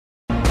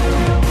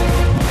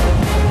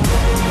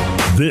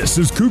This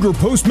is Cougar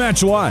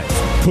Post-Match Live.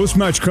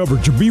 Post-match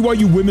coverage of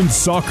BYU women's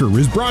soccer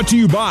is brought to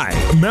you by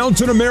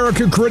Mountain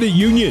America Credit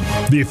Union,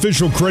 the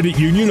official credit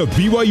union of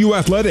BYU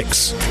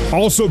Athletics.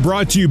 Also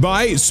brought to you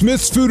by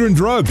Smith's Food and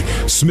Drug.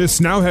 Smith's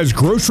now has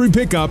grocery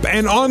pickup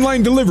and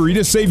online delivery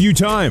to save you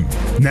time.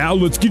 Now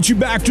let's get you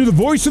back to the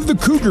voice of the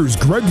Cougars,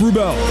 Greg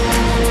Wrubell.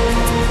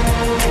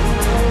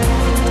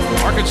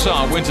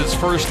 Arkansas wins its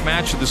first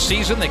match of the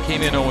season. They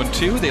came in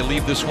 0-2. They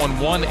leave this one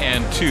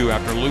 1-2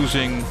 after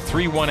losing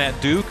 3-1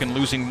 at Duke and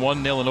losing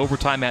 1-0 in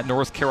overtime at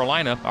North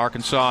Carolina.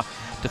 Arkansas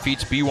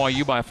defeats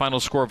BYU by a final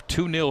score of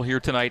 2-0 here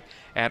tonight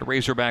at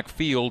Razorback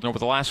Field. And over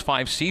the last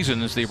 5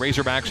 seasons, the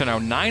Razorbacks are now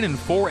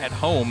 9-4 at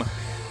home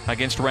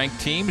against ranked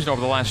teams. And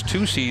over the last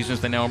 2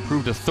 seasons, they now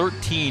improved to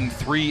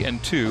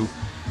 13-3-2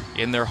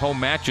 in their home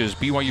matches.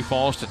 BYU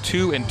falls to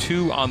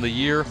 2-2 on the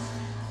year.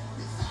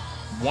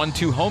 Won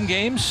 2 home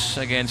games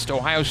against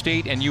Ohio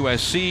State and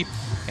USC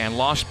and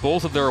lost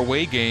both of their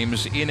away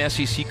games in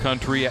SEC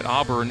country at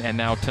Auburn and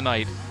now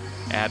tonight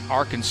at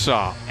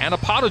Arkansas. Anna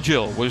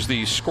Potagil was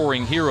the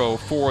scoring hero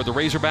for the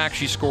Razorbacks.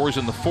 She scores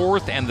in the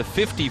 4th and the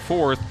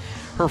 54th.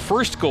 Her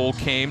first goal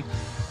came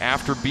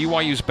after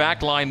BYU's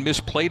backline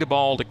misplayed a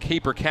ball to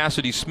Caper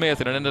Cassidy Smith,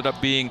 and it ended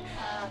up being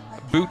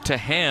boot to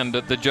hand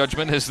at the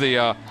judgment as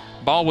the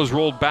ball was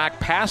rolled back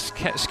past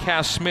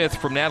Cass Smith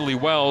from Natalie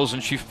Wells,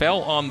 and she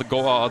fell on the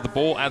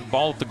ball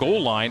at the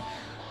goal line.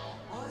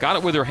 Got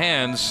it with her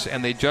hands,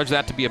 and they judged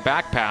that to be a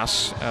back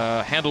pass,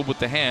 handled with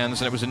the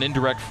hands, and it was an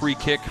indirect free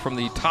kick from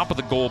the top of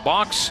the goal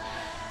box.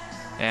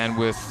 And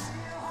with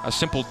a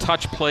simple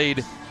touch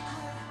played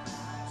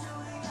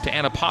to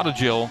Anna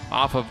Potagil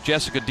off of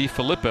Jessica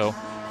DiFilippo,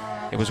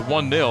 it was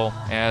 1-0,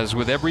 as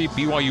with every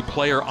BYU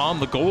player on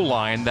the goal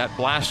line, that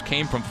blast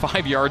came from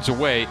 5 yards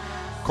away.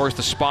 Of course,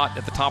 the spot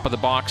at the top of the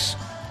box,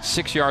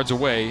 6 yards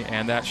away,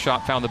 and that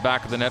shot found the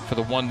back of the net for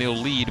the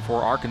 1-0 lead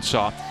for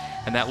Arkansas.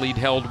 And that lead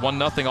held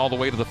 1-0 all the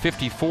way to the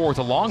 54th.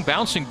 A long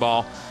bouncing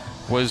ball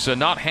was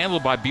not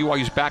handled by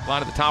BYU's back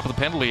line at the top of the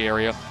penalty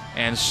area,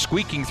 and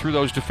squeaking through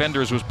those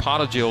defenders was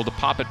Potagil to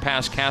pop it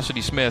past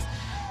Cassidy Smith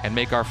and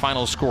make our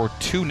final score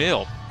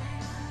 2-0.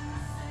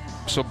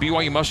 So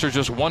BYU musters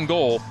just 1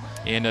 goal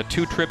in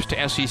 2 trips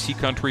to SEC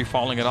country,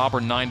 falling at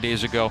Auburn 9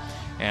 days ago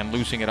and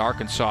losing at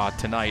Arkansas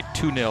tonight.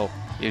 2-0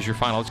 is your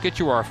final. Let's get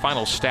you our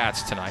final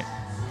stats tonight.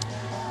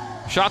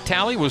 Shot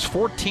tally was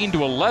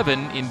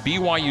 14-11 in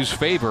BYU's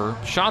favor.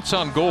 Shots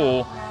on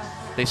goal,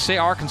 they say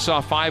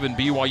Arkansas 5 and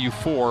BYU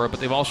 4, but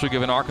they've also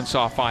given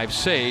Arkansas 5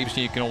 saves,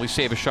 and you can only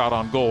save a shot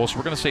on goal. So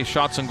we're going to say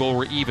shots on goal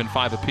were even,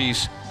 5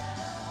 apiece.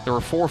 There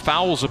were 4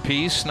 fouls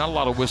apiece, not a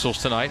lot of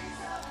whistles tonight.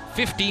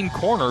 15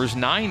 corners,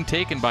 9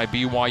 taken by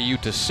BYU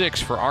to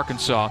 6 for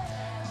Arkansas.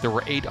 There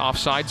were 8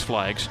 offsides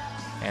flags,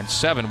 and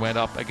 7 went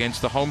up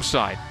against the home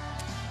side.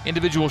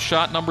 Individual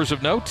shot numbers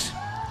of note: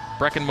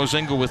 Brecken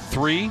Mozingo with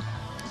 3,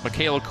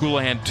 Michaela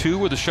Colohan 2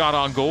 with a shot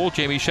on goal,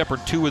 Jamie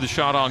Shepard 2 with a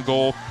shot on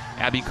goal,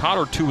 Abby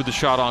Cotter 2 with a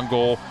shot on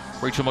goal,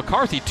 Rachel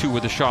McCarthy 2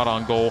 with a shot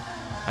on goal.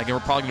 Again,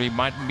 we're probably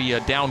going to be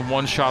down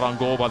 1 shot on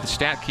goal by the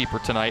stat keeper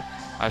tonight.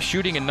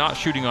 Shooting and not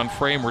shooting on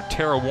frame were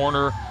Tara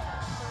Warner,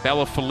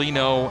 Bella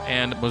Folino,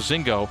 and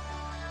Mozingo.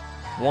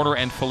 Warner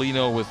and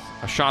Folino with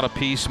a shot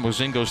apiece.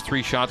 Mozingo's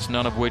 3 shots,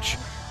 none of which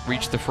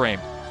reached the frame.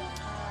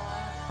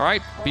 All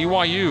right,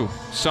 BYU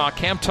saw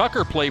Cam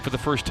Tucker play for the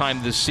first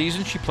time this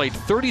season. She played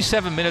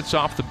 37 minutes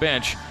off the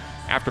bench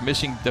after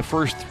missing the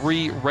first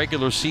 3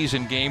 regular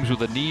season games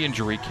with a knee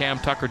injury. Cam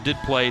Tucker did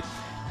play,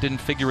 didn't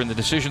figure in the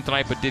decision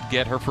tonight, but did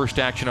get her first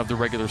action of the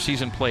regular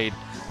season, played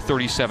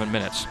 37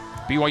 minutes.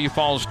 BYU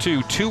falls to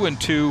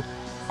 2-2.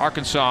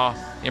 Arkansas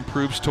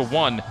improves to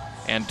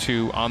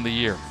 1-2 on the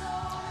year.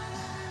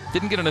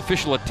 Didn't get an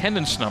official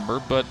attendance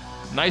number, but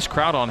nice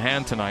crowd on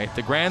hand tonight.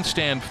 The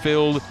grandstand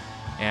filled,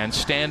 and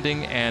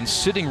standing and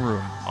sitting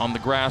room on the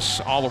grass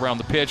all around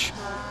the pitch.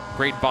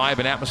 Great vibe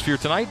and atmosphere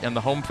tonight, and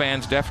the home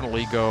fans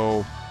definitely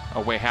go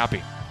away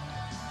happy.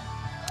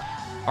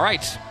 All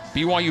right,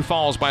 BYU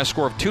falls by a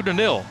score of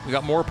 2-0. We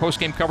got more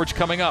post-game coverage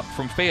coming up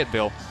from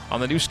Fayetteville on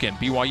the Nu Skin,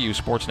 BYU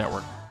Sports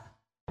Network.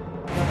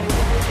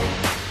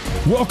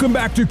 Welcome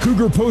back to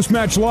Cougar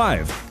Post-Match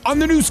Live on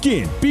the Nu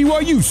Skin,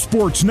 BYU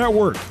Sports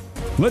Network.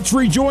 Let's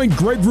rejoin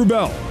Greg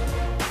Wrubell.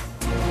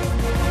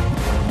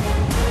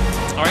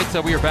 All right,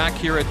 so we are back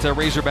here at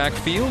Razorback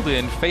Field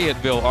in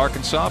Fayetteville,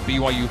 Arkansas.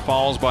 BYU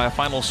falls by a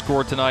final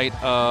score tonight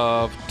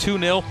of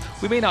 2-0.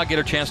 We may not get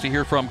a chance to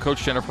hear from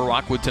Coach Jennifer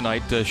Rockwood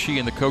tonight. She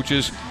and the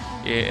coaches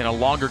in a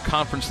longer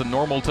conference than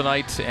normal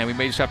tonight, and we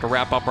may just have to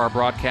wrap up our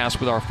broadcast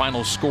with our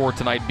final score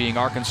tonight being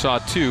Arkansas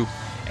 2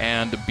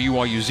 and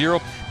BYU 0.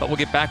 But we'll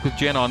get back with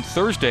Jen on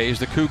Thursday as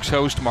the Cougs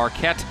host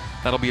Marquette.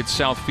 That'll be at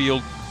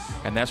Southfield.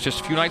 And that's just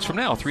a few nights from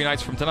now, 3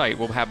 nights from tonight.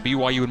 We'll have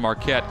BYU and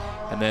Marquette,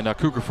 and then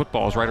Cougar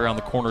football is right around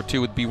the corner,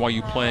 too, with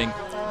BYU playing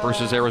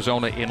versus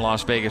Arizona in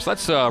Las Vegas.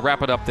 Let's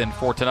wrap it up then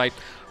for tonight.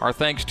 Our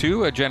thanks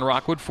to Jen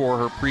Rockwood for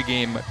her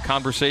pregame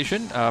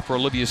conversation, for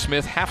Olivia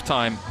Smith,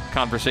 halftime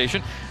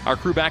conversation. Our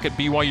crew back at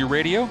BYU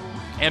Radio,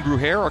 Andrew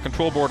Hare, our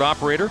control board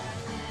operator,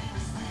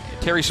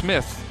 Terry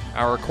Smith,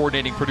 our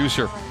coordinating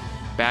producer.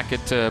 back at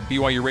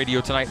BYU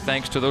Radio tonight.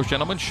 Thanks to those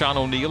gentlemen, Sean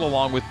O'Neill,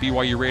 along with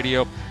BYU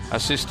Radio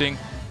assisting,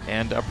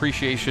 and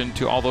appreciation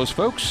to all those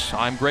folks.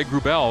 I'm Greg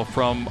Wrubell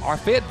from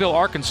Fayetteville,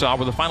 Arkansas,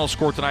 where the final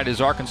score tonight is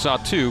Arkansas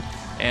 2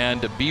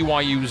 and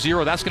BYU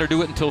 0. That's going to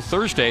do it until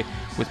Thursday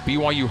with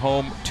BYU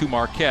home to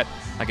Marquette.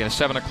 Again, a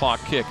 7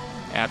 o'clock kick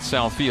at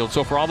Southfield.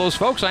 So for all those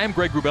folks, I am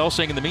Greg Wrubell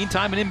saying in the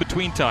meantime and in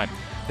between time,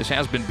 this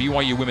has been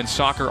BYU Women's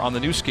Soccer on the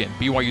new skin.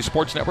 BYU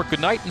Sports Network, good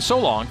night and so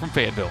long from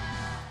Fayetteville.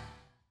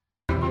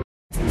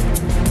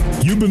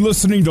 You've been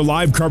listening to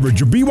live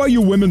coverage of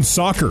BYU Women's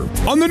Soccer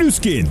on the new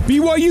skin,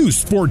 BYU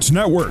Sports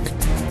Network.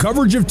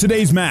 Coverage of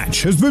today's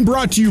match has been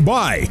brought to you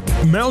by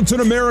Mountain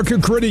America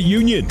Credit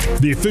Union,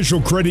 the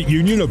official credit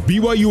union of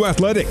BYU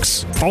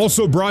Athletics.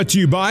 Also brought to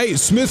you by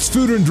Smith's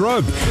Food and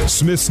Drug.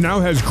 Smith's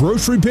now has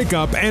grocery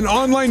pickup and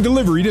online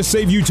delivery to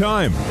save you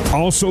time.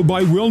 Also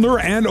by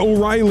Wilner and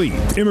O'Reilly,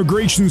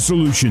 immigration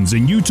solutions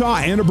in Utah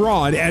and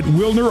abroad at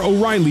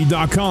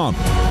WilnerO'Reilly.com.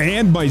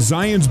 And by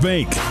Zions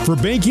Bank. For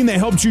banking that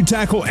helps you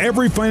tackle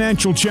every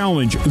financial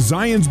challenge,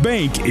 Zions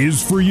Bank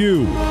is for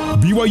you.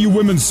 BYU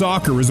Women's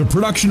Soccer is a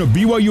production of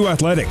BYU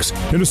Athletics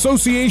in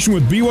association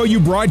with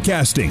BYU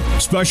Broadcasting.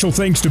 Special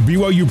thanks to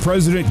BYU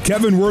President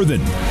Kevin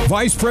Worthen,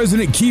 Vice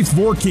President Keith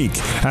Vorkink,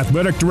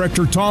 Athletic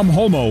Director Tom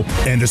Holmo,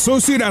 and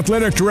Associate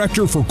Athletic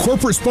Director for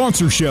Corporate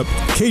Sponsorship,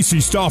 Casey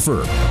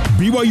Stauffer.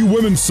 BYU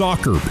Women's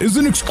Soccer is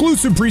an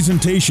exclusive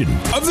presentation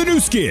of the new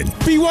skin,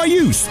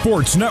 BYU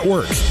Sports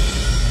Network.